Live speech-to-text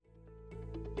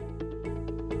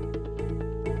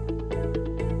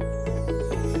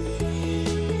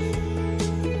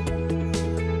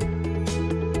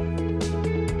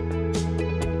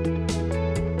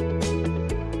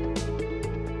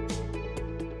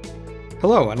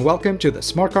Hello and welcome to the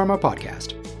Smart Karma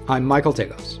Podcast. I'm Michael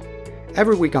Tegos.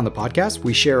 Every week on the podcast,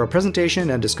 we share a presentation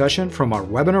and discussion from our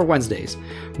Webinar Wednesdays,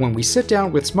 when we sit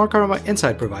down with Smart Karma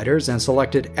insight providers and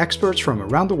selected experts from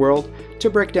around the world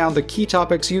to break down the key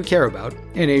topics you care about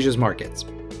in Asia's markets.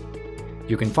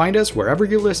 You can find us wherever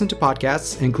you listen to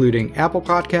podcasts, including Apple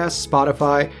Podcasts,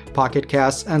 Spotify, Pocket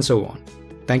Casts, and so on.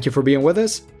 Thank you for being with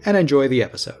us and enjoy the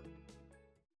episode.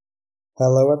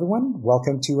 Hello everyone,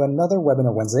 welcome to another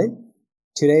Webinar Wednesday.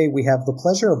 Today we have the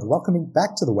pleasure of welcoming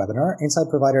back to the webinar insight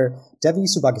provider Devi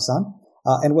Subhakesan,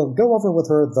 and we'll go over with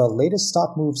her the latest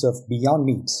stock moves of Beyond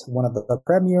Meat, one of the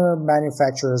premier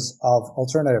manufacturers of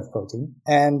alternative protein,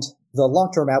 and the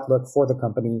long-term outlook for the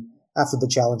company after the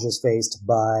challenges faced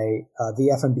by the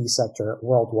F&B sector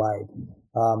worldwide,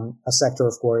 a sector,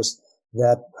 of course,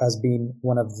 that has been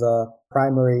one of the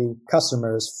primary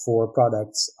customers for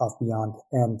products of Beyond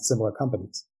and similar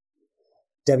companies.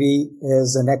 Devi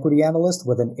is an equity analyst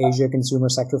with an Asia consumer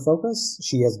sector focus.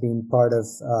 She has been part of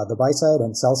the buy side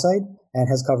and sell side and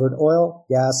has covered oil,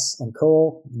 gas, and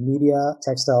coal, media,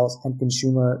 textiles, and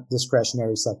consumer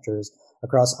discretionary sectors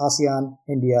across ASEAN,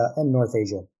 India, and North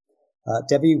Asia.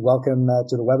 Devi, welcome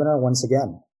to the webinar once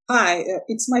again. Hi,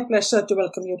 it's my pleasure to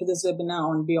welcome you to this webinar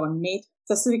on Beyond Meat.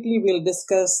 Specifically, we'll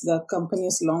discuss the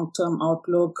company's long-term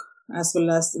outlook as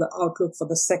well as the outlook for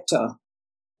the sector.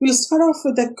 We'll start off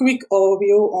with a quick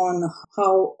overview on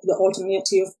how the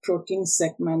alternative protein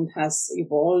segment has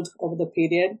evolved over the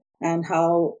period and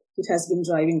how it has been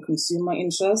driving consumer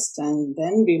interest. And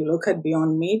then we'll look at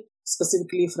Beyond Meat,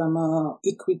 specifically from a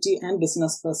equity and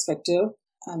business perspective.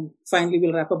 And finally,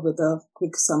 we'll wrap up with a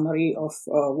quick summary of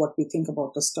what we think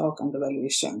about the stock and the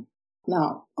valuation.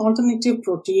 Now, alternative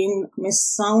protein may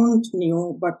sound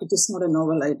new, but it is not a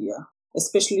novel idea,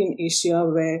 especially in Asia,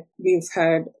 where we've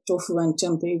had tofu and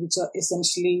tempeh, which are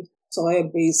essentially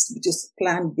soya-based, which is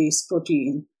plant-based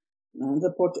protein. And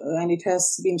it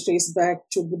has been traced back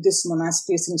to Buddhist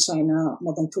monasteries in China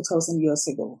more than 2,000 years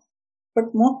ago.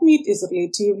 But mock meat is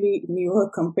relatively newer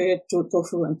compared to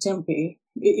tofu and tempeh.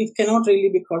 It cannot really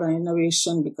be called an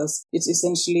innovation because it's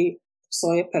essentially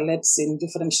soya pellets in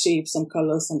different shapes and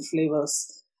colors and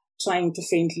flavors, trying to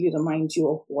faintly remind you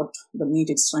of what the meat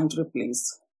is trying to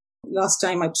replace. Last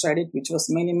time I tried it, which was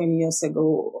many, many years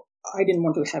ago, I didn't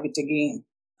want to have it again.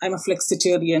 I'm a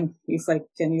flexitarian, if I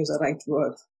can use a right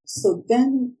word. So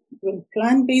then when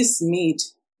plant-based meat,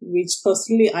 which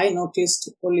personally I noticed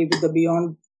only with the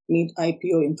Beyond Meat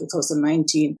IPO in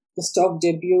 2019, the stock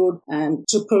debuted and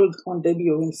tripled on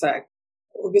debut, in fact.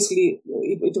 Obviously,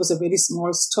 it was a very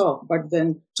small stock, but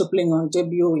then tripling on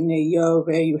debut in a year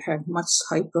where you had much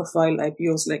high-profile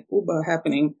IPOs like Uber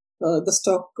happening, the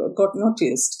stock got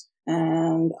noticed.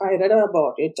 And I read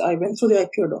about it. I went through the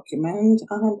IPO document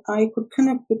and I could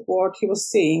connect with what he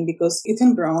was saying because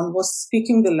Ethan Brown was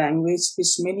speaking the language which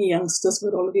many youngsters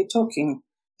were already talking.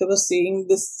 They were saying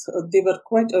this, they were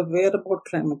quite aware about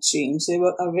climate change. They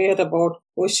were aware about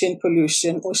ocean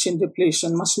pollution, ocean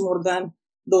depletion, much more than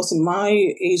those in my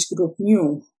age group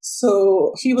knew.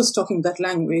 So he was talking that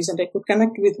language and I could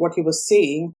connect with what he was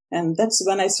saying. And that's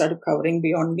when I started covering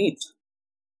Beyond Meat.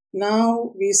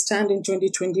 Now we stand in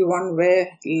 2021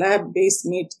 where lab-based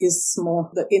meat is more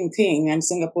the in thing, and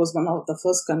Singapore is one of the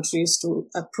first countries to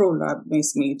approve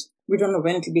lab-based meat. We don't know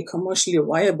when it will be commercially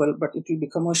viable, but it will be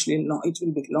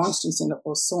launched in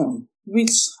Singapore soon,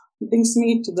 which brings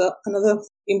me to another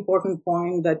important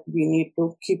point that we need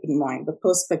to keep in mind, the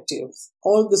perspective.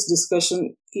 All this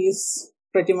discussion is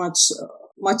pretty much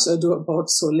ado about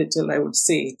so little, I would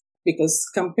say, because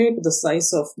compared to the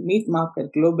size of meat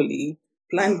market globally,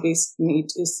 plant-based meat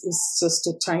is just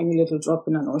a tiny little drop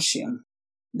in an ocean.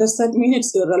 Does that mean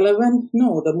it's irrelevant?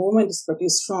 No, the movement is pretty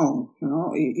strong.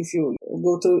 If you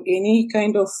go through any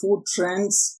kind of food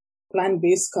trends,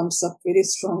 plant-based comes up very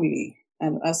strongly.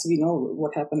 And as we know,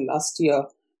 what happened last year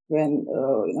when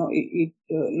a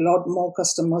lot more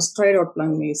customers tried out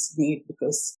plant-based meat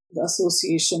because the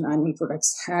association animal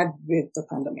products had with the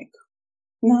pandemic.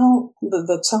 Now,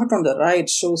 the chart on the right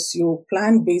shows you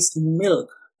plant-based milk,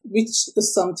 which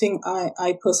is something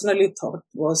I personally thought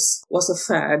was a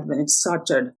fad when it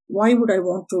started. Why would I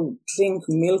want to drink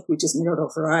milk which is made out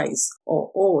of rice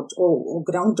or oat or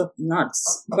ground up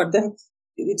nuts? But then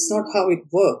it's not how it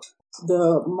worked.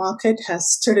 The market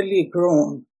has steadily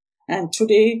grown. And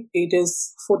today it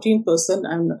is 14%,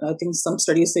 and I think some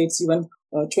studies say it's even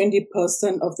 20%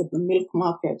 of the milk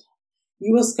market.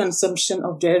 US consumption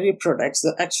of dairy products,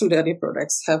 the actual dairy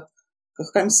products, have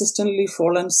consistently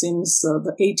fallen since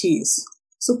the 80s.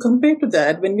 So compared to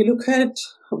that, when we look at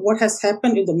what has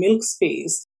happened in the milk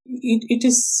space, it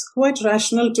is quite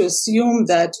rational to assume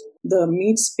that the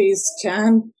meat space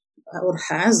can or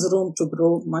has room to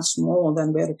grow much more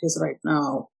than where it is right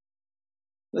now.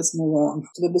 Let's move on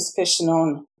to the discussion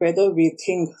on whether we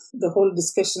think the whole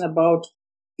discussion about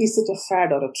is it a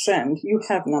fad or a trend? You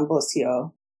have numbers here.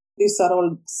 These are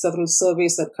all several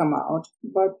surveys that come out.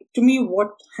 But to me,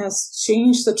 what has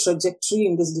changed the trajectory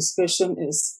in this discussion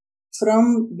is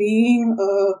from being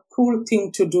a cool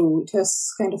thing to do, it has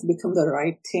kind of become the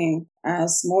right thing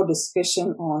as more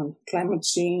discussion on climate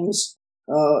change,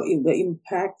 in the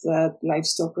impact that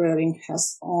livestock rearing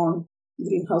has on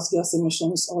greenhouse gas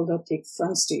emissions, all that take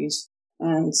front stage.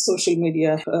 And social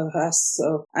media has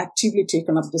actively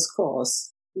taken up this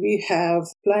cause. We have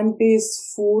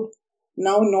plant-based food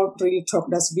now not really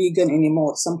talked as vegan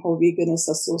anymore. Somehow vegan is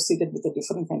associated with a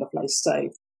different kind of lifestyle.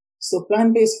 So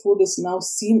plant-based food is now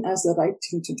seen as the right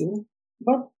thing to do,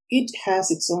 but it has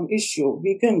its own issue.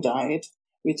 Vegan diet,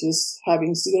 which is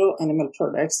having zero animal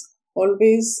products,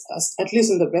 always, at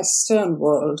least in the Western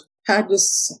world, had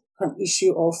this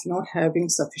issue of not having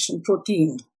sufficient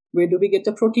protein. Where do we get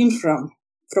the protein from?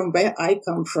 From where I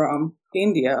come from,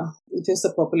 India, it is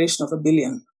a population of 1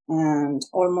 billion. And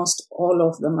almost all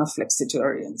of them are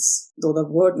flexitarians, though the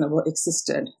word never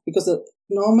existed, because the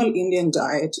normal Indian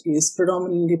diet is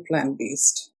predominantly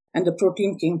plant-based, and the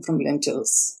protein came from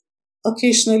lentils.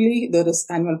 Occasionally, there is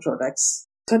animal products.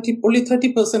 Only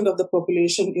 30% of the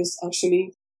population is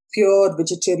actually pure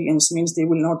vegetarians, means they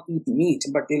will not eat meat,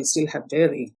 but they'll still have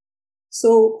dairy.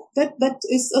 So that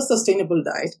is a sustainable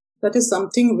diet. That is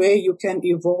something where you can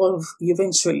evolve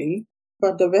eventually.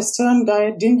 But the Western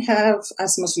diet didn't have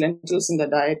as much lentils in the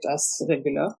diet as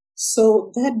regular.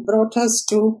 So that brought us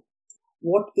to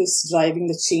what is driving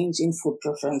the change in food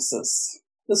preferences.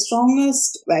 The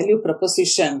strongest value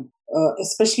proposition,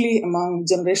 especially among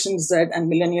Generation Z and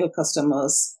millennial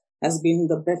customers, has been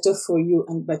the better for you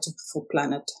and better for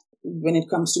planet when it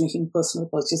comes to making personal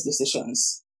purchase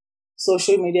decisions.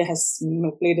 Social media has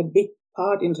played a big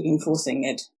part in reinforcing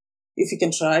it. If you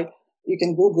can try, you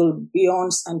can Google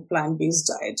Beyond's and plant-based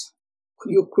diet.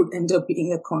 You could end up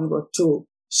being a convert too.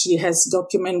 She has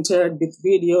documented with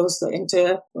videos the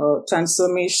entire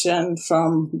transformation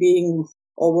from being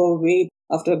overweight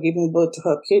after giving birth to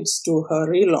her kids to her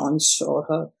relaunch or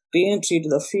her re-entry to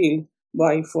the field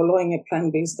by following a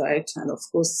plant-based diet, and of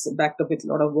course backed up with a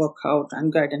lot of workout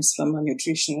and guidance from a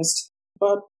nutritionist.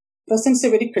 But presents a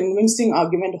very convincing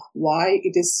argument why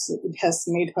it has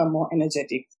made her more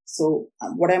energetic. So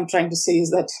what I'm trying to say is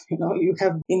that, you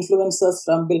have influencers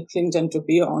from Bill Clinton to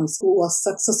Beyonce who are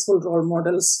successful role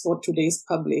models for today's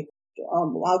public,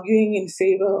 arguing in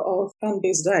favor of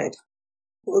plant-based diet.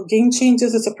 Game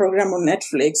Changers is a program on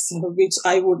Netflix, which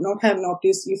I would not have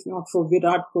noticed if not for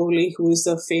Virat Kohli, who is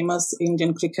a famous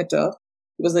Indian cricketer.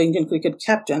 He was the Indian cricket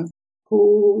captain,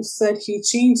 who said he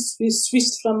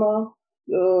switched from a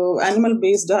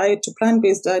animal-based diet to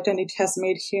plant-based diet, and it has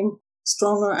made him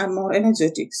stronger and more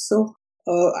energetic. So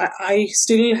I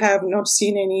still have not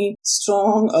seen any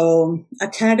strong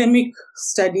academic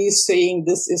studies saying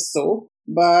this is so,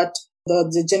 but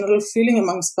the general feeling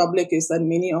amongst public is that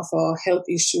many of our health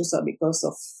issues are because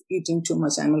of eating too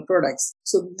much animal products.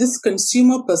 So this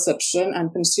consumer perception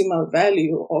and consumer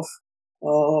value of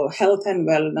health and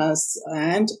wellness,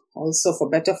 and also for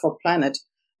better for planet,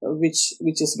 which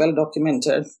is well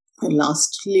documented. And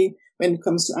lastly, when it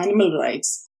comes to animal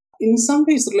rights, in some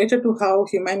ways related to how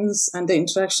humans and the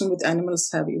interaction with animals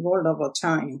have evolved over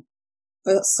time.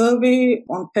 A survey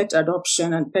on pet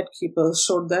adoption and pet keepers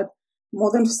showed that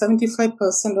more than 75%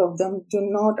 of them do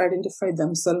not identify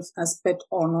themselves as pet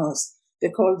owners. They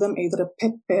call them either a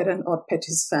pet parent or pet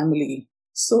his family.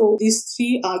 So these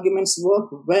three arguments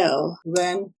work well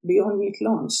when Beyond Meat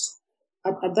launched.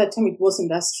 At that time, it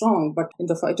wasn't as strong, but in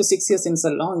the 5 to 6 years since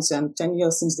the launch and 10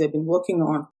 years since they've been working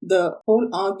on, the whole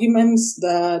arguments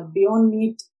that Beyond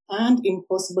Meat and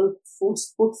Impossible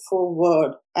Foods put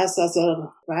forward as a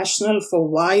rationale for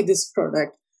why this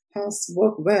product has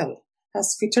worked well,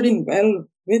 has fitted in well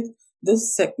with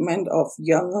this segment of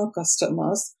younger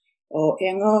customers or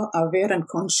younger, aware and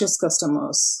conscious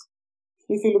customers.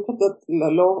 If you look at the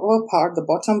lower part, the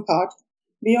bottom part,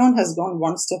 Beyond has gone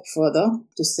one step further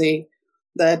to say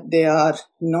that they are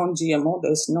non-GMO.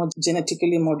 There's no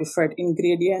genetically modified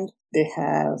ingredient. They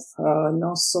have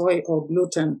no soy or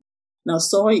gluten. Now,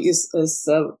 soy is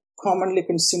a commonly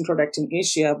consumed product in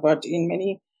Asia, but in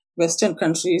many Western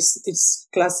countries, it's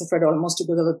classified almost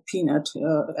together with peanut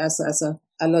as an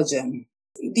allergen.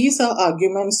 These are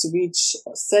arguments which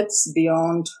sets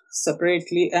Beyond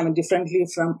differently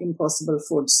from Impossible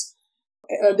Foods.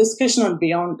 A discussion on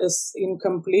Beyond is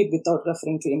incomplete without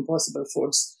referring to Impossible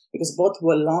Foods, because both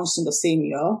were launched in the same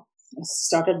year,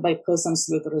 started by persons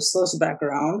with a research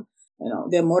background,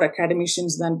 they're more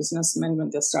academicians than businessmen when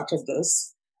they started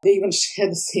this. They even share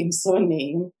the same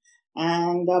surname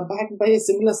and are backed by a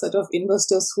similar set of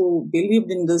investors who believed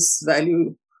in this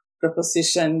value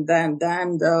proposition than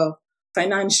the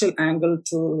financial angle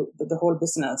to the whole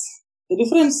business. The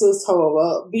difference is,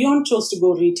 however, Beyond chose to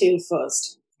go retail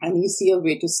first, an easier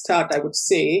way to start, I would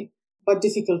say, but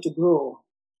difficult to grow.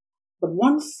 But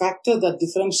one factor that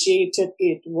differentiated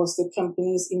it was the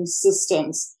company's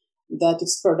insistence that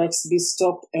its products be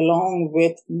stocked along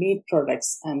with meat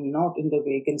products and not in the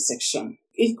vegan section.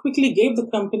 It quickly gave the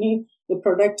company the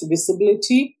product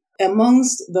visibility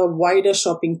amongst the wider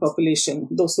shopping population,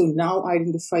 those who now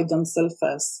identify themselves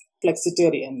as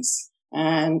flexitarians,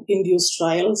 and induced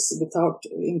trials without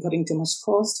incurring too much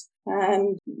cost.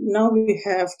 And now we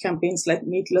have campaigns like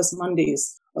Meatless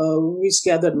Mondays, which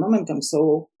gathered momentum.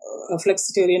 So a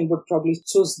flexitarian would probably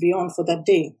choose Beyond for that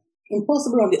day.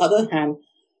 Impossible, on the other hand,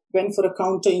 went for a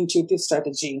counterintuitive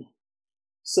strategy.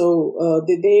 So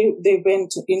they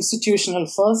went institutional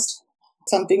first,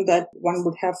 something that one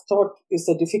would have thought is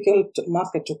a difficult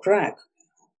market to crack.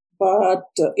 But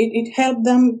it helped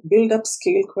them build up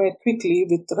scale quite quickly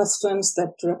with restaurants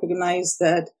that recognize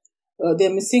that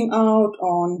they're missing out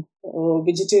on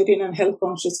vegetarian and health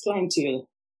conscious clientele.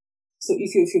 So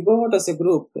if you go out as a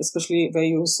group, especially where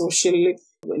you socially,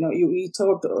 you eat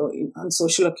out on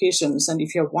social occasions, and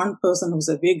if you have one person who's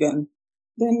a vegan,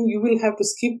 then you will have to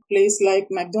skip a place like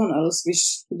McDonald's,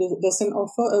 which doesn't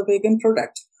offer a vegan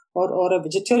product or a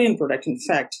vegetarian product, in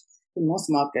fact, in most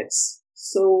markets.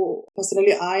 So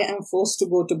personally, I am forced to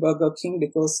go to Burger King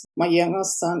because my younger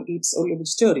son eats only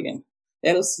vegetarian.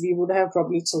 Else we would have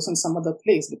probably chosen some other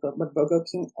place, but Burger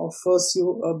King offers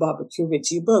you a barbecue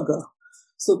veggie burger.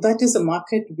 So that is a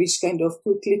market which kind of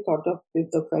quickly caught up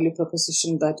with the value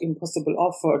proposition that Impossible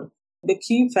offered. The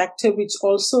key factor which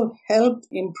also helped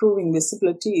improving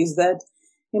visibility is that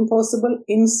Impossible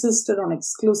insisted on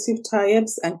exclusive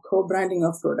tie-ups and co-branding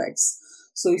of products.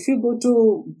 So if you go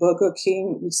to Burger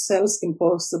King, which sells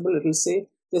Impossible, it will say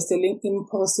they're selling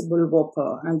Impossible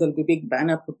Whopper, and there'll be a big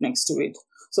banner put next to it.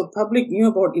 So public knew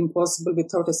about Impossible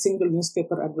without a single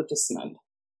newspaper advertisement.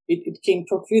 It came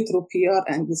totally through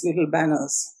PR and these little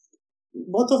banners.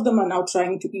 Both of them are now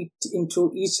trying to eat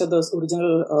into each other's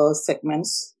original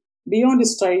segments. Beyond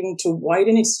is trying to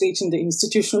widen its reach in the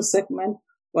institutional segment,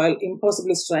 while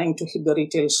Impossible is trying to hit the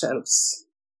retail shelves.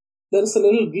 There is a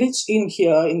little glitch in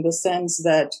here in the sense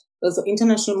that there's an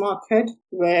international market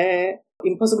where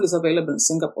Impossible is available in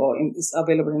Singapore, is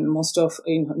available in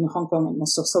in Hong Kong and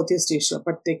most of Southeast Asia,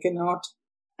 but they cannot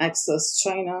access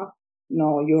China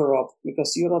nor Europe,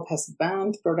 because Europe has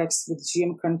banned products with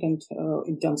GM content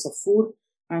in terms of food,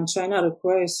 and China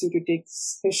requires you to take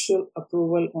special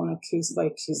approval on a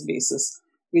case-by-case basis,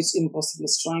 which Impossible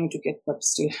is trying to get but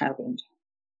still haven't.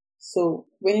 So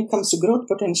when it comes to growth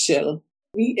potential,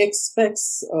 we expect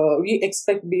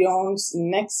Beyond's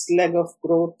next leg of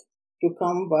growth to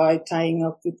come by tying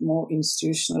up with more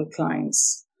institutional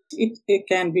clients. It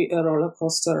can be a roller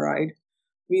coaster ride.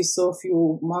 We saw a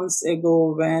few months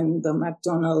ago when the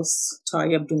McDonald's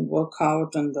tie-up didn't work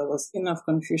out and there was enough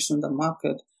confusion in the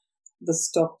market, the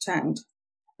stock tanked.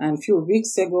 And a few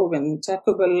weeks ago when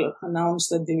Taco Bell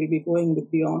announced that they will be going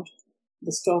with Beyond,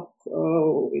 the stock,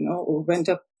 went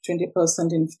up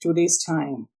 20% in 2 days'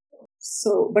 time.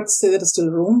 So, but there is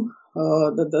still room.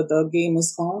 The game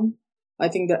is on. I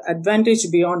think the advantage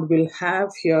Beyond will have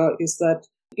here is that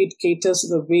it caters to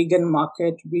the vegan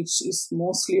market, which is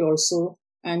mostly also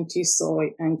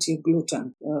anti-soy,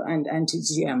 anti-gluten, and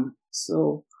anti-GM.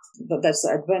 So that's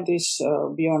the advantage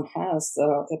Beyond has,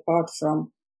 apart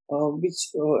from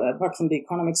the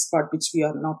economics part, which we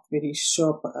are not very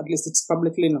sure, but at least it's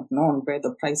publicly not known where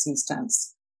the pricing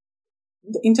stands.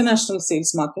 The international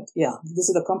sales market, this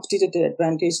is the competitive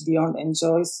advantage Beyond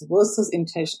enjoys versus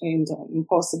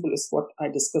Impossible, is what I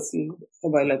discussed a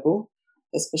while ago,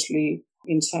 especially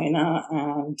in China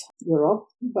and Europe.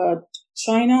 But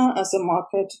China as a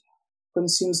market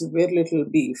consumes very little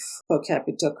beef per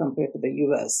capita compared to the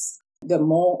US. They're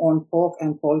more on pork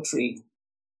and poultry.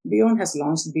 Beyond has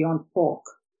launched Beyond Pork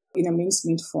in a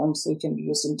mincemeat form, so it can be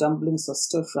used in dumplings or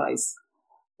stir fries,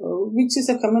 which is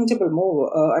a commendable move.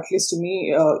 At least to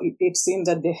me, it seems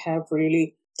that they have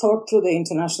really thought through the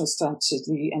international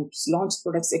strategy and launched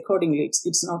products accordingly.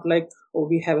 It's not like,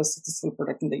 we have a successful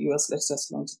product in the US, let's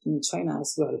just launch it in China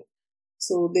as well.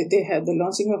 So they have the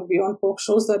launching of Beyond Pork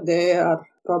shows that they are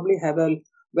probably have a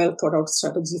well thought out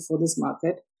strategy for this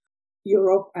market.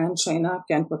 Europe and China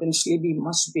can potentially be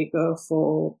much bigger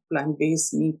for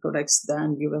plant-based meat products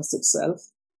than US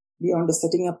itself. Beyond is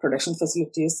setting up production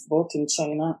facilities both in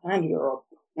China and Europe.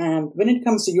 And when it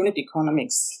comes to unit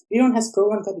economics, Beyond has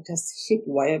proven that it has hit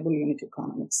viable unit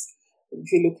economics.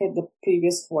 If you look at the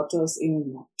previous quarters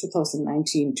in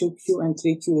 2019, 2Q and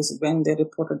 3Q is when they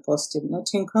reported positive net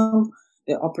income.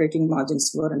 Their operating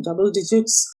margins were in double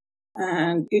digits.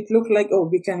 And it looked like, oh,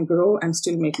 we can grow and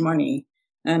still make money.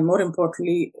 And more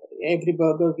importantly, every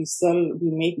burger we sell, we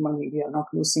make money. We are not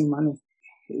losing money.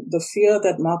 The fear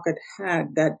that market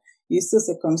had that is this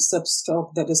a concept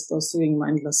stock that is pursuing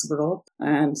mindless growth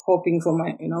and hoping for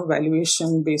my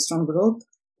valuation based on growth,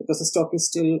 because the stock is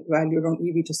still valued on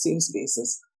EV to sales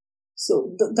basis.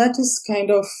 So that is kind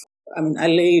of,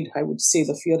 allayed. I would say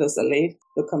the fear is allayed.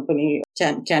 The company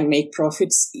can make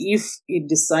profits if it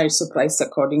decides to price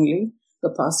accordingly.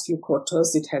 The past few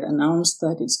quarters, it had announced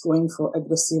that it's going for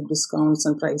aggressive discounts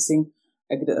and pricing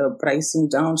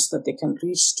down so that they can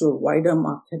reach to a wider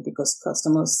market because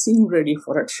customers seem ready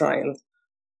for a trial.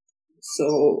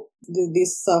 So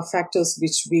these are factors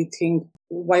which we think,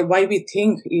 why we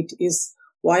think it is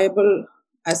viable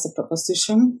as a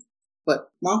proposition, but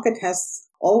market has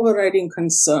overriding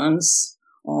concerns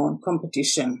on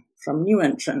competition from new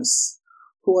entrants.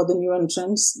 Who are the new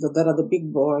entrants? There are the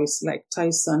big boys like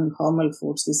Tyson, Hormel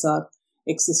Foods. These are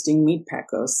existing meat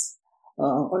packers.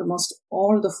 Almost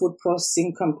all the food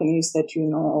processing companies that you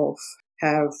know of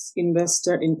have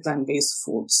invested in plant-based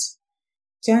foods.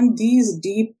 Can these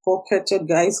deep-pocketed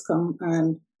guys come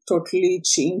and totally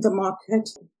change the market?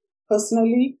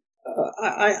 Personally,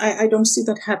 I don't see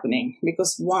that happening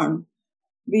because one,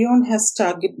 Beyond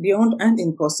and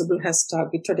Impossible has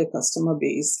targeted a customer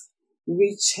base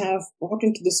which have bought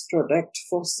into this product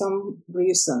for some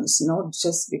reasons, not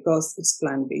just because it's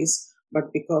plant-based,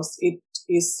 but because it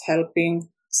is helping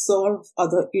solve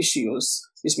other issues,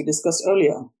 which we discussed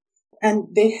earlier. And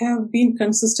they have been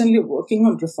consistently working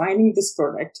on refining this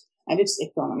product and its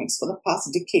economics for the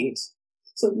past decade.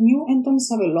 So new entrants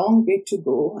have a long way to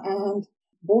go, and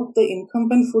both the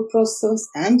incumbent food processors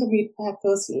and the meat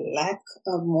packers lack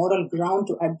a moral ground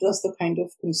to address the kind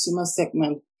of consumer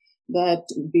segment that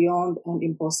Beyond and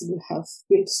Impossible have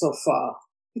built so far.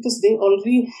 Because they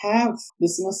already have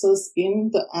businesses in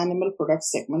the animal product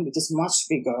segment, which is much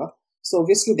bigger. So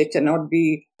obviously they cannot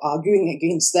be arguing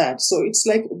against that. So it's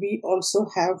like we also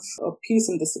have a piece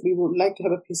in this. We would like to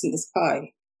have a piece in this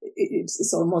pie.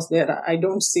 It's almost there. I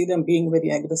don't see them being very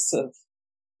aggressive.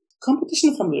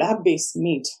 Competition from lab-based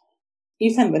meat,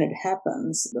 if and when it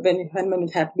happens, when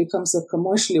it becomes a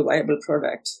commercially viable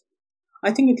product,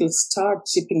 I think it will start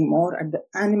chipping more at the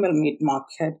animal meat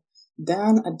market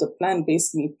than at the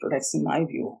plant-based meat products, in my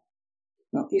view.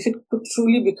 Now, if it could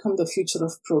truly become the future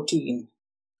of protein,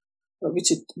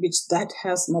 which that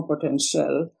has more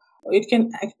potential, it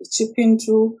can chip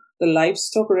into the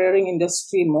livestock rearing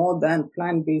industry more than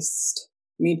plant-based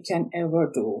meat can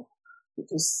ever do.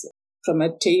 Because from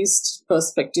a taste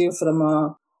perspective, from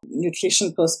a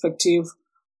nutrition perspective,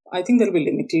 I think there will be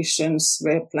limitations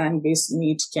where plant-based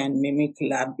meat can mimic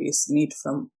lab-based meat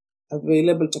from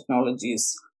available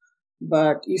technologies.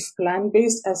 But if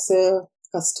plant-based as a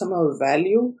customer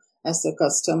value, as a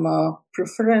customer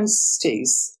preference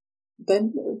stays,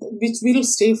 then which will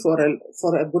stay for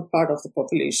a good part of the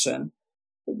population.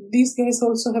 These guys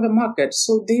also have a market,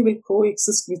 so they will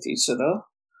coexist with each other.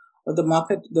 The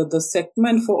market, the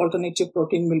segment for alternative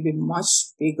protein will be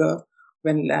much bigger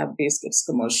when lab-based gets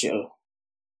commercial.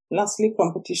 Lastly,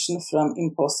 competition from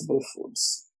Impossible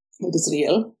Foods. It is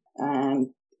real, and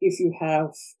if you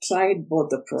have tried both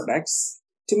the products,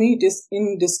 to me it is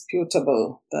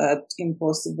indisputable that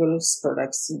Impossible's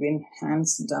products win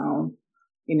hands down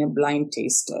in a blind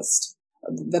taste test.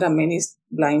 There are many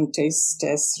blind taste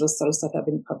test results that have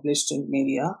been published in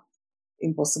media.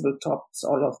 Impossible tops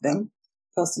all of them.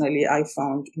 Personally, I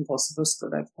found Impossible's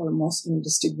product almost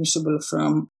indistinguishable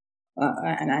from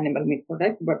an animal meat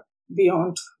product, but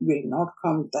Beyond will not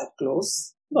come that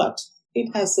close. But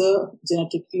it has a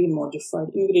genetically modified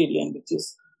ingredient, which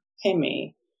is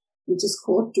heme, which is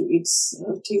core to its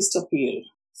taste appeal.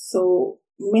 So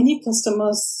many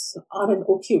customers aren't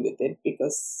okay with it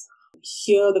because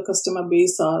here the customer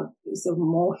base is a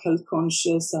more health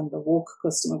conscious and the woke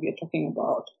customer we are talking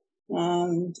about.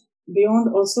 And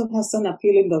Beyond also has an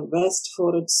appeal in the West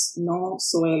for its no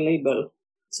soy label.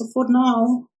 So for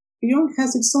now, Beyond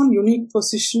has its own unique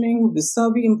positioning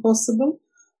vis-a-vis Impossible,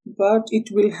 but it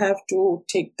will have to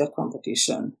take the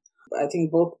competition. I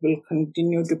think both will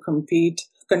continue to compete,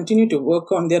 continue to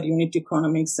work on their unit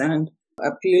economics and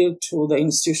appeal to the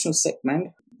institutional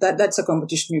segment. That's a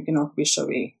competition you cannot wish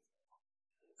away.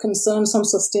 Concerns on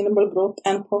sustainable growth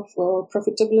and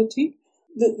profitability.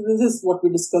 This is what we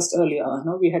discussed earlier.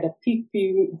 We had a peak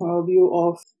view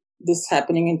of this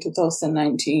happening in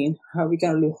 2019. We can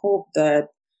only hope that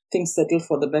things settle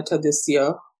for the better this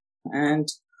year and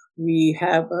we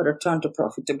have a return to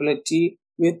profitability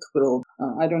with growth.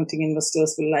 I don't think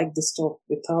investors will like the stock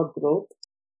without growth.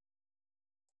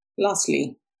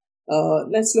 Lastly,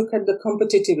 let's look at the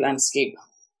competitive landscape.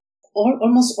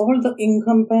 Almost all the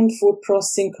incumbent food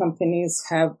processing companies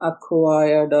have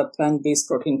acquired a plant-based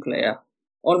protein player.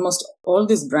 Almost all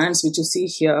these brands which you see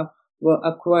here were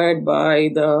acquired by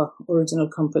the original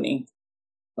company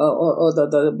or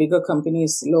the bigger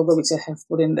company's logo which I have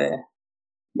put in there.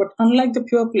 But unlike the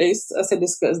pure plays, as I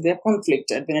discussed, they're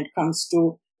conflicted when it comes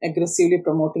to aggressively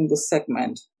promoting this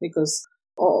segment because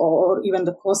or even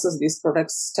the causes these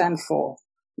products stand for,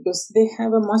 because they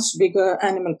have a much bigger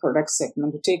animal product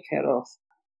segment to take care of.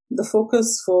 The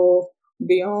focus for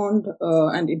Beyond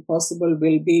and Impossible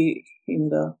will be in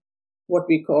the what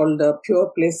we call the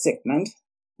pure play segment.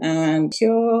 And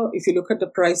here, if you look at the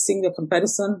pricing, the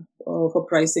comparison for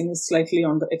pricing is slightly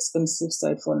on the expensive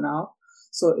side for now.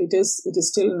 So it is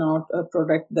still not a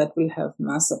product that will have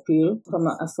mass appeal from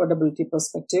an affordability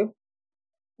perspective.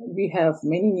 We have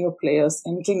many new players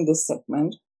entering this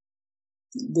segment.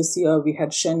 This year, we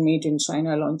had Shen Meat in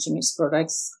China launching its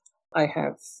products. I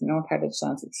have not had a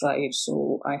chance to try it,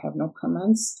 so I have no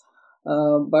comments.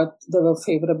 But there were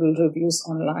favorable reviews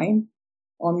online.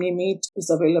 Omni Meat is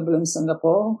available in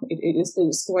Singapore. It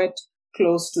is quite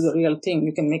close to the real thing.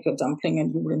 You can make a dumpling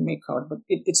and you wouldn't make out, but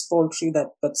it's poultry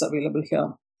that's available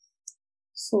here.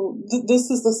 So this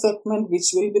is the segment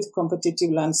which will be the competitive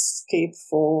landscape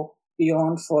for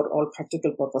Beyond for all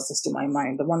practical purposes to my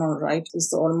mind. The one on the right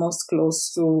is almost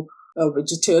close to a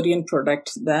vegetarian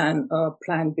product than a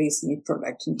plant-based meat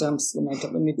product in terms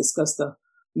when we discuss the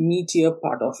meatier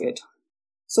part of it.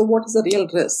 So what is the real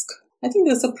risk? I think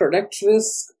there's a product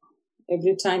risk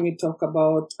every time you talk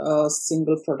about a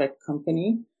single product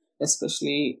company,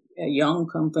 especially a young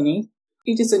company.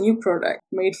 It is a new product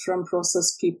made from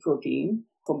processed pea protein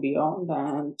for Beyond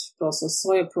and processed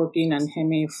soy protein and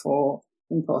heme for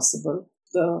Impossible.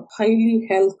 The highly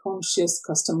health conscious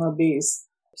customer base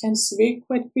can sway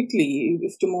quite quickly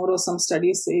if tomorrow some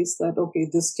study says that, okay,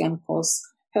 this can cause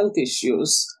health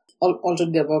issues.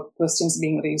 Already there were questions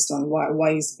being raised on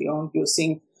why is Beyond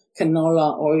using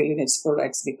canola oil in its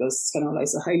products, because canola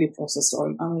is a highly processed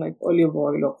oil, unlike olive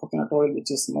oil or coconut oil,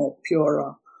 which is more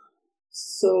purer.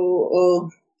 So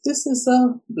this is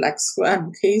a black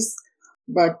swan case,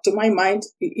 but to my mind,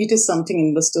 it is something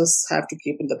investors have to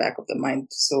keep in the back of their mind.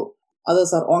 So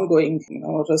others are ongoing,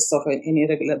 risks of any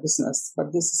regular business,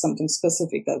 but this is something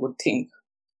specific, I would think.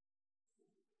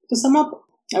 To sum up,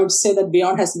 I would say that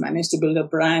Beyond has managed to build a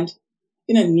brand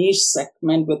in a niche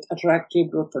segment with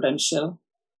attractive growth potential.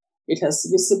 It has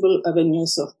visible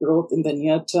avenues of growth in the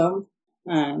near term,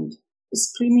 and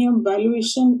its premium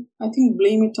valuation, I think,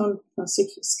 blame it on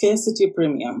scarcity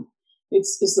premium.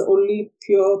 It's the only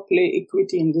pure play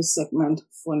equity in this segment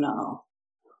for now.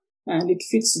 And it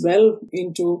fits well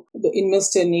into the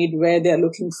investor need where they're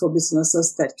looking for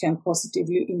businesses that can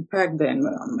positively impact the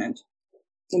environment.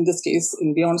 In this case,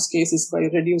 in Beyond's case, is by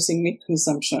reducing meat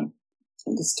consumption.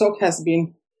 And the stock has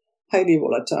been highly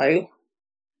volatile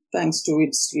thanks to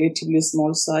its relatively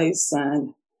small size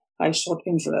and high short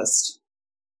interest.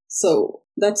 So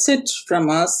that's it from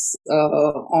us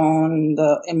on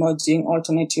the emerging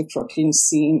alternative protein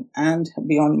scene and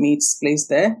Beyond Meat's place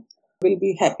there. We'll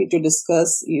be happy to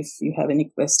discuss if you have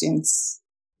any questions.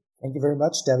 Thank you very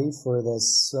much, Devi, for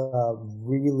this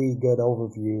really good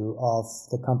overview of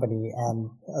the company and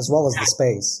as well as the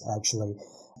space, actually.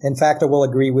 In fact, I will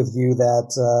agree with you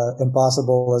that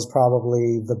Impossible is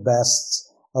probably the best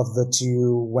of the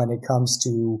two when it comes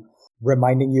to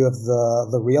reminding you of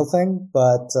the real thing,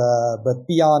 but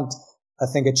Beyond, I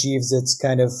think, achieves its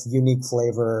kind of unique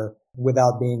flavor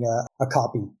without being a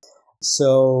copy.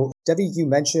 So, Devi, you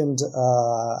mentioned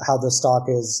how the stock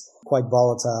is quite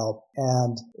volatile,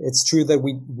 and it's true that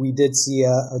we did see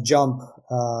a jump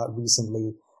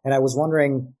recently. And I was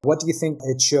wondering, what do you think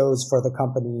it shows for the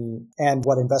company and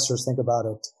what investors think about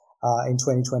it in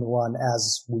 2021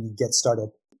 as we get started?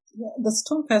 Yeah, the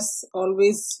stock has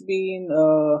always been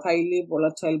highly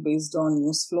volatile based on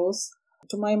news flows.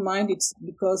 To my mind, it's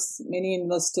because many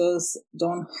investors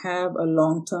don't have a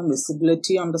long-term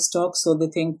visibility on the stock. So they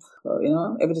think,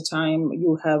 every time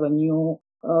you have a new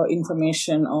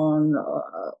information on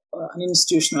an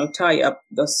institutional tie-up,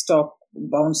 the stock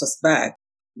bounces back.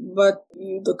 But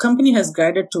the company has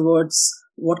guided towards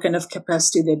what kind of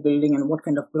capacity they're building and what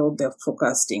kind of growth they're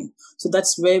forecasting. So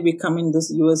that's where we come in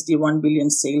this USD 1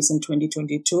 billion sales in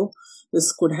 2022.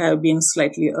 This could have been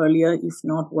slightly earlier, if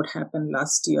not what happened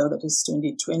last year, that is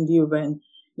 2020, when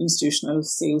institutional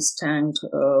sales tanked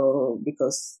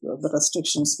because of the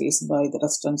restrictions faced by the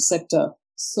restaurant sector.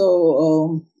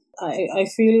 So I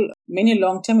feel many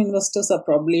long-term investors are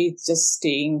probably just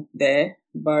staying there,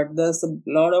 but there's a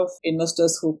lot of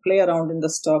investors who play around in the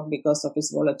stock because of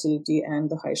its volatility and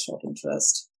the high short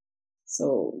interest.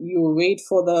 So you wait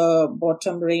for the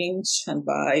bottom range and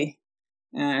buy.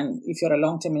 And if you're a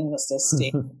long-term investor,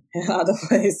 stay.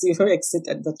 Otherwise, you exit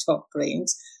at the top range.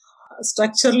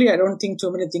 Structurally, I don't think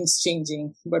too many things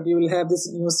changing, but you will have this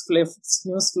news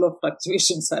flow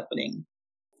fluctuations happening.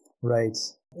 Right.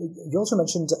 You also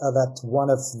mentioned that one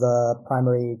of the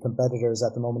primary competitors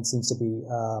at the moment seems to be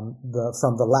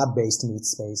from the lab-based meat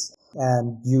space.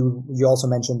 And you also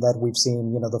mentioned that we've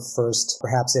seen, the first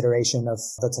perhaps iteration of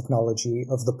the technology,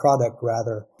 of the product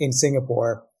rather, in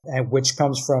Singapore, and which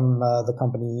comes from the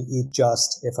company Eat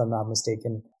Just, if I'm not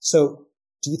mistaken. So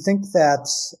do you think that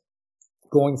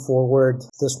going forward,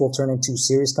 this will turn into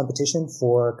serious competition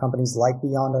for companies like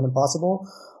Beyond and Impossible?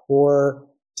 Or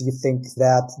do you think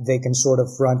that they can sort of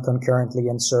run concurrently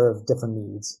and serve different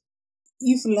needs?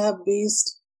 If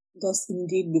lab-based does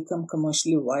indeed become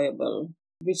commercially viable,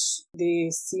 which they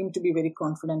seem to be very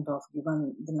confident of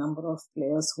given the number of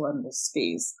players who are in the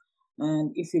space,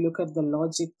 and if you look at the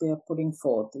logic they are putting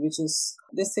forth, which is,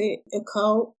 they say a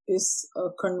cow is a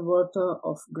converter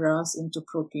of grass into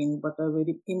protein, but a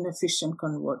very inefficient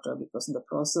converter because in the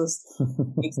process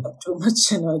it takes up too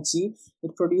much energy,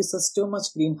 it produces too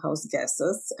much greenhouse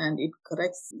gases, and it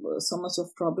corrects so much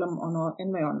of problem on our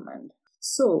environment.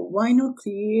 So why not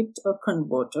create a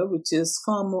converter which is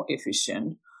far more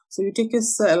efficient? So you take a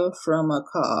cell from a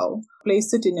cow,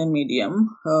 place it in a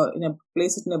medium,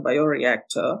 place it in a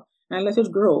bioreactor, and let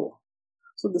it grow.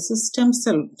 So this is stem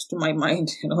cell to my mind.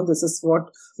 This is what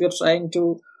we are trying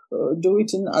to do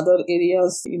it in other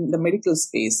areas in the medical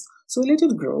space. So let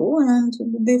it grow, and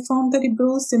they found that it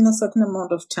grows in a certain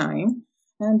amount of time.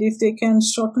 And if they can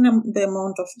shorten the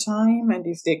amount of time, and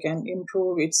if they can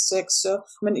improve its texture,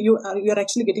 you are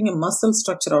actually getting a muscle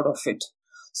structure out of it.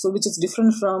 So which is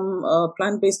different from a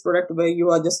plant-based product where you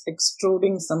are just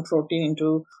extruding some protein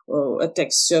into a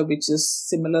texture which is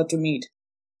similar to meat.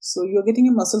 So you're getting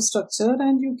a muscle structure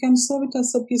and you can serve it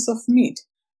as a piece of meat.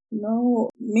 Now,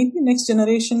 maybe next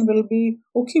generation will be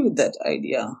okay with that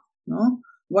idea. No?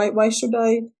 Why should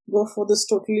I go for this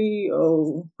totally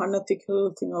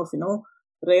unethical thing of,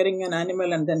 rearing an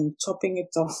animal and then chopping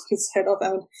it off its head off?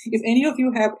 If any of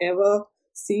you have ever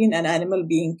seen an animal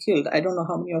being killed, I don't know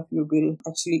how many of you will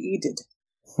actually eat it.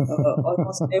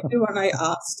 Almost everyone I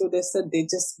asked to, they said they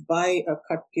just buy a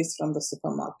cut piece from the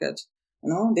supermarket.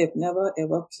 They've never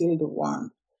ever killed one.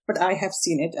 But I have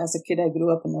seen it. As a kid, I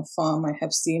grew up in a farm. I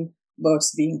have seen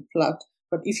birds being plucked.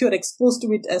 But if you're exposed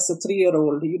to it as a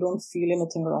 3-year-old, you don't feel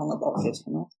anything wrong about it.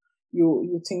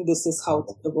 You think this is how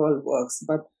the world works.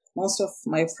 But most of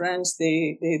my friends,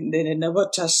 they never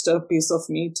touched a piece of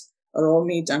meat, raw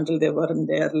meat, until they were in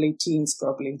their late teens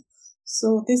probably.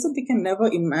 So they said they can never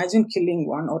imagine killing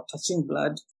one or touching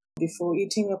blood before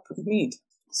eating a meat.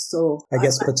 So I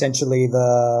guess potentially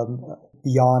the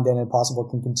Beyond and Impossible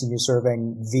can continue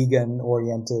serving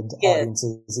vegan-oriented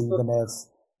audiences, even if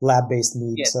lab-based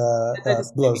meat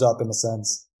blows up in a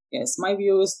sense. Yes, my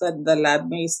view is that the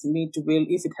lab-based meat will,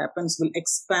 if it happens, will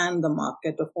expand the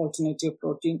market of alternative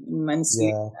protein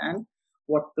immensely than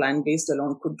what plant-based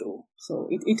alone could do. So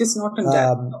it is not in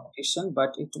that competition,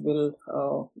 but it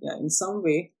will, in some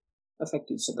way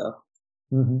affect each other.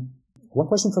 Mm-hmm. One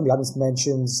question from the audience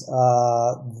mentions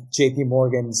J.P.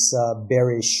 Morgan's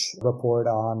bearish report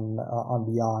on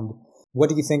Beyond. What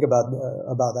do you think about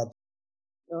that?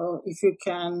 If you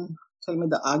can tell me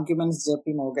the arguments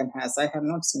J.P. Morgan has. I have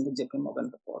not seen the J.P.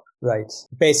 Morgan report. Right.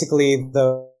 Basically,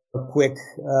 the quick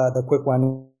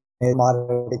one is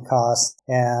commodity cost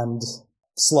and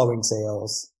slowing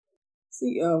sales.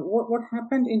 See, what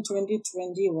happened in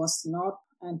 2020 was not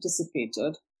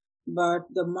anticipated. But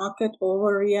the market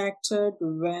overreacted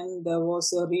when there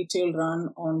was a retail run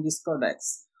on these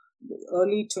products.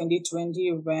 Early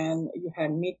 2020, when you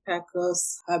had meat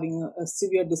packers having a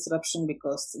severe disruption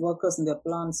because workers in their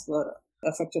plants were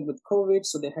affected with COVID,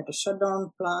 so they had to shut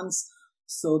down plants.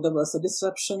 So there was a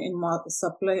disruption in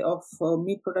supply of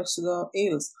meat products to the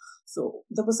aisles. So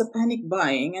there was a panic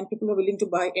buying, and people were willing to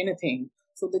buy anything.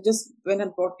 So they just went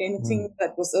and bought anything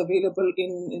that was available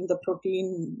in the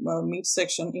protein meat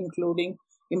section, including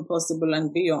Impossible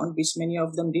and Beyond, which many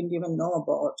of them didn't even know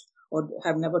about or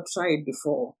have never tried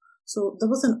before. So there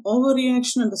was an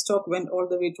overreaction, and the stock went all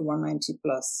the way to 190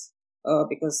 plus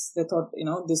because they thought,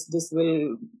 this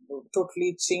will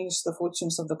totally change the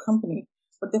fortunes of the company.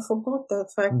 but they forgot the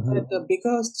fact that the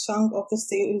biggest chunk of the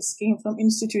sales came from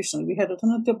institutional. We had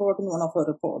written it about in one of our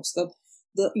reports that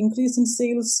the increase in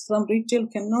sales from retail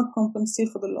cannot compensate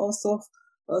for the loss of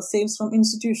sales from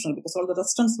institutional, because all the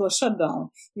restaurants were shut down.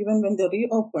 Even when they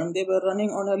reopened, they were running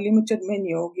on a limited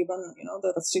menu given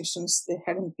the restrictions they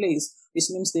had in place, which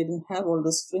means they didn't have all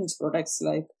those fringe products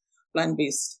like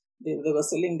plant-based. They were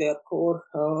selling their core,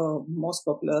 most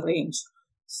popular range.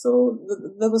 So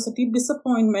there was a deep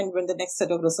disappointment when the next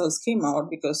set of results came out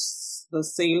because the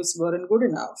sales weren't good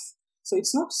enough. So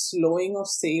it's not slowing of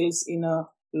sales in a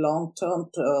long-term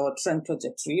trend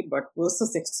trajectory, but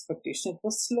versus expectation, it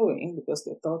was slowing because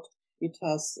they thought it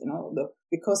has,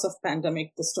 because of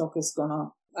pandemic, the stock is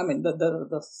gonna,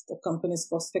 the company's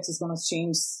prospects is gonna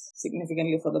change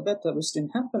significantly for the better, which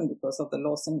didn't happen because of the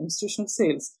loss in institutional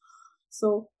sales.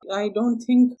 So I don't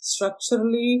think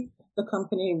structurally the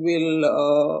company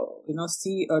will,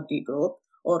 see a degrowth,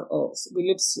 or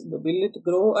will it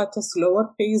grow at a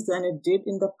slower pace than it did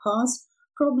in the past?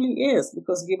 Probably yes,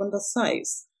 because given the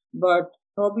size, but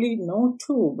probably no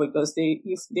too, because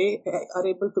if they are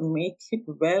able to make it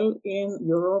well in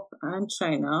Europe and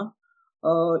China,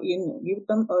 give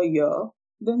them a year,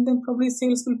 then probably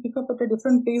sales will pick up at a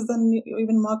different pace than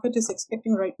even market is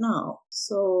expecting right now.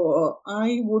 So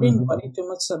I wouldn't worry too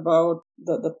much about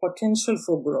the potential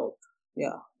for growth.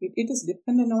 Yeah, it is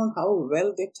dependent on how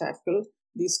well they tackle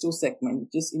these two segments,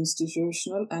 which is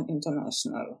institutional and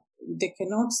international. They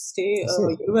cannot stay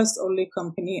a US only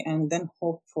company and then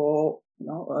hope for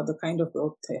the kind of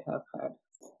growth they have had.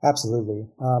 Absolutely.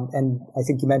 And I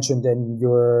think you mentioned in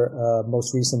your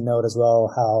most recent note as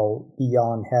well how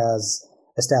Beyond has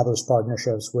established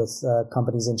partnerships with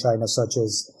companies in China such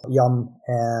as Yum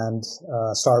and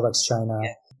Starbucks China,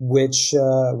 which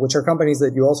are companies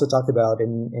that you also talked about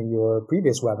in your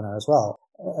previous webinar as well.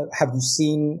 Have you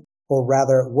seen, or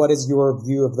rather, what is your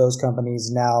view of those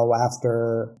companies now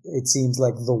after it seems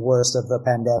like the worst of the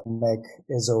pandemic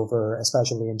is over,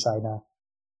 especially in China?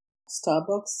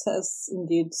 Starbucks has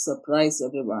indeed surprised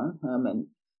everyone.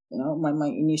 My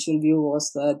initial view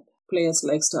was that players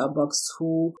like Starbucks,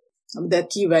 who their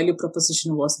key value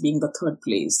proposition was being the third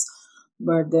place,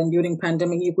 but then during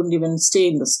pandemic you couldn't even stay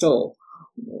in the store.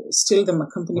 Still, the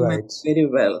company managed very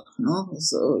well.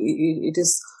 So it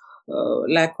is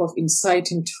lack of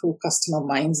insight into customer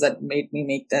minds that made me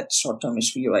make that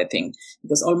short-termish view, I think,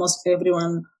 because almost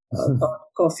everyone thought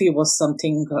coffee was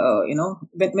something,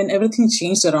 when everything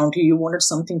changed around you, you wanted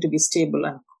something to be stable,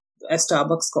 and a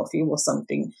Starbucks coffee was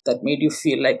something that made you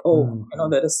feel like,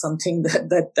 there is something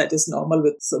that is normal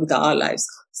with our lives.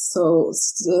 So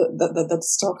that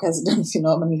stock has done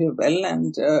phenomenally well,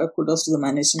 and kudos to the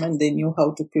management. They knew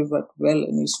how to pivot well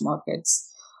in each markets.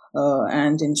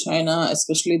 And in China,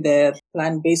 especially their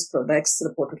plant-based products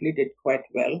reportedly did quite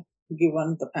well,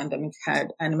 given the pandemic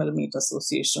had animal meat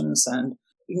associations, and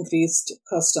increased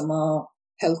customer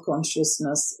health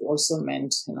consciousness also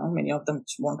meant, many of them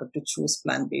wanted to choose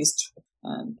plant-based.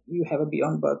 And you have a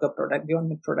Beyond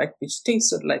Meat product, which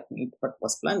tasted like meat but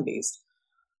was plant-based.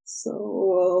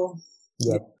 So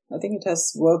I think it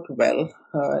has worked well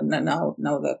now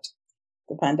that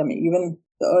the pandemic, even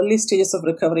the early stages of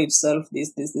recovery itself,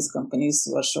 these companies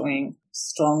were showing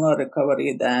stronger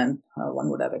recovery than one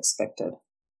would have expected.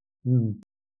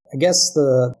 I guess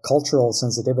the cultural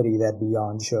sensitivity that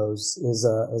Beyond shows is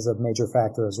a major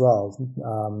factor as well,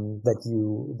 that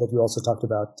you also talked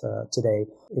about today.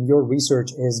 In your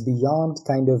research, is Beyond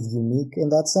kind of unique in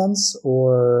that sense,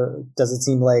 or does it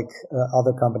seem like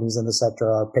other companies in the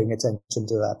sector are paying attention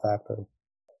to that factor?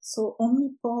 So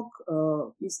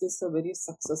Omnipok is a very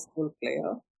successful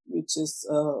player, which is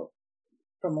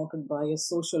promoted by a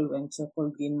social venture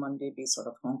called Green Monday based out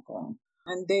of Hong Kong.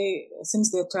 And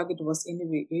since their target was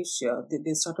anyway Asia,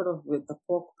 they started off with the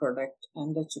pork product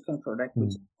and the chicken product,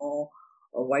 which is more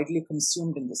widely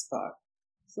consumed in this part.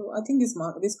 So I think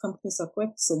these companies are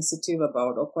quite sensitive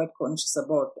about, or quite conscious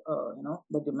about,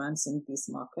 the demands in these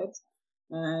markets.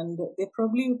 And they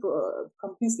probably,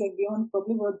 companies like Beyond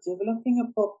probably were developing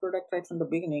a pork product right from the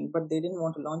beginning, but they didn't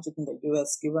want to launch it in the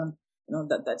US, given,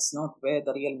 that's not where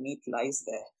the real meat lies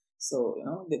there. So,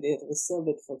 they reserved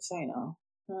it for China.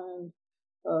 And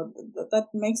that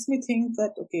makes me think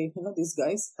that, okay, these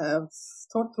guys have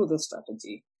thought through the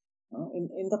strategy.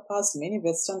 In the past, many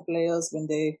Western players, when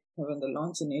they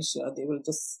launch in Asia, they will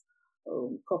just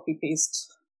copy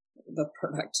paste the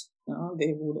product.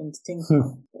 They wouldn't think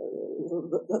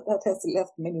that has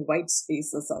left many white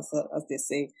spaces, as they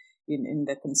say, in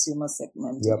the consumer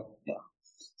segment. Yep. Yeah.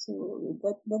 So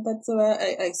that's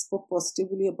why I spoke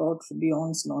positively about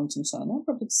Beyond's launch in China,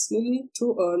 but it's still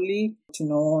too early to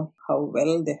know how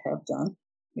well they have done,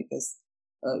 because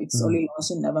It's only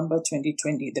launched in November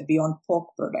 2020, the Beyond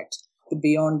Pork product. The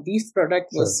Beyond Beef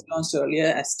product was launched earlier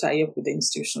as tie-up with the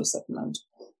institutional segment,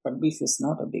 but beef is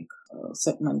not a big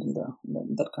segment in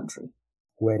that country.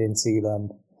 Wait and see then.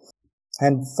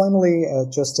 And finally,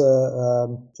 just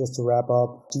to wrap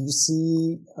up, do you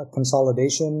see a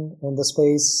consolidation in the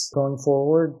space going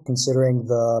forward, considering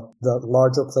the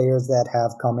larger players that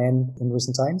have come in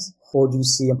recent times? Or do you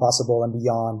see Impossible and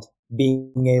Beyond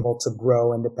being able to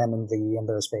grow independently in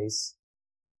their space?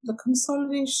 The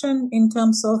consolidation in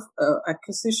terms of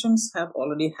acquisitions have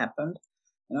already happened.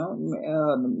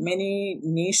 Many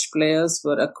niche players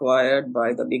were acquired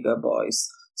by the bigger boys.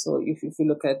 So if you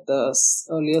look at the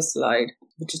earlier slide,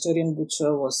 Vegetarian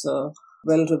Butcher was a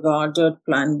well-regarded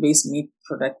plant-based meat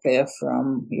product player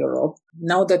from Europe.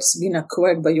 Now that's been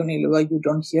acquired by Unilever, you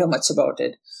don't hear much about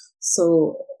it.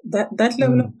 So that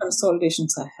level of consolidation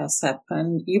has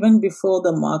happened even before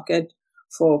the market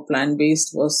for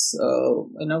plant-based was,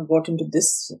 got into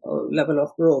this level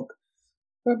of growth.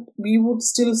 But we would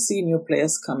still see new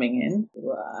players coming in.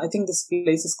 I think this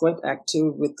place is quite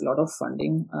active with a lot of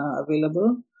funding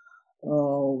available.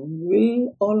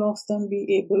 Will all of them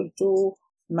be able to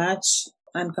match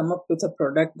and come up with a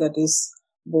product that is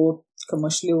both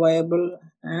commercially viable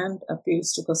and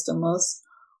appeals to customers?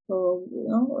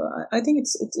 I think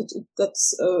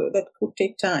that could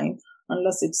take time,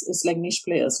 unless it's like niche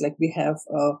players. Like we have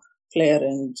a player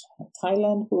in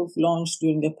Thailand who've launched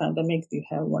during the pandemic. We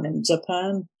have one in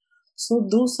Japan. So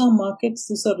those are markets,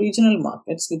 those are regional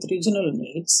markets with regional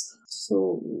needs.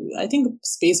 So I think the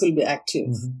space will be active.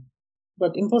 Mm-hmm.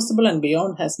 But Impossible and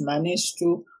Beyond has managed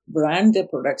to brand their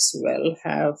products well,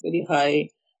 have very high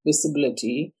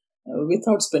visibility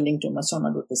without spending too much on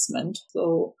advertisement.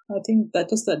 So I think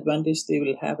that is the advantage they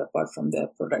will have apart from their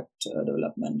product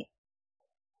development.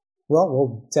 Well,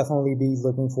 we'll definitely be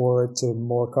looking forward to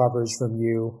more coverage from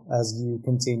you as you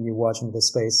continue watching this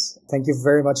space. Thank you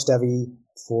very much, Devi,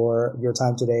 for your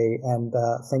time today, and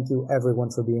thank you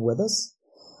everyone for being with us.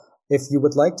 If you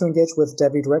would like to engage with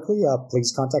Devi directly,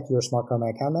 please contact your Smart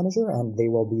Karma account manager and they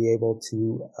will be able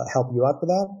to help you out with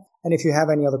that. And if you have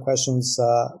any other questions,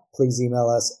 please email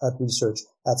us at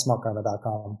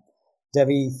research@smartkarma.com.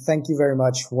 Devi, thank you very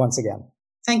much once again.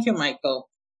 Thank you, Michael.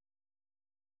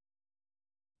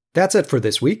 That's it for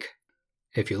this week.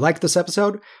 If you liked this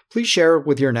episode, please share it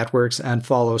with your networks and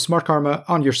follow Smart Karma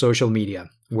on your social media.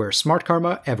 We're Smart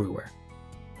Karma everywhere.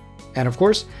 And of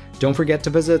course, don't forget to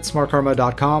visit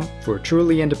smartkarma.com for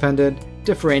truly independent,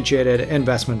 differentiated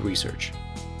investment research.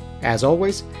 As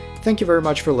always, thank you very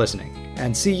much for listening,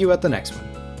 and see you at the next one.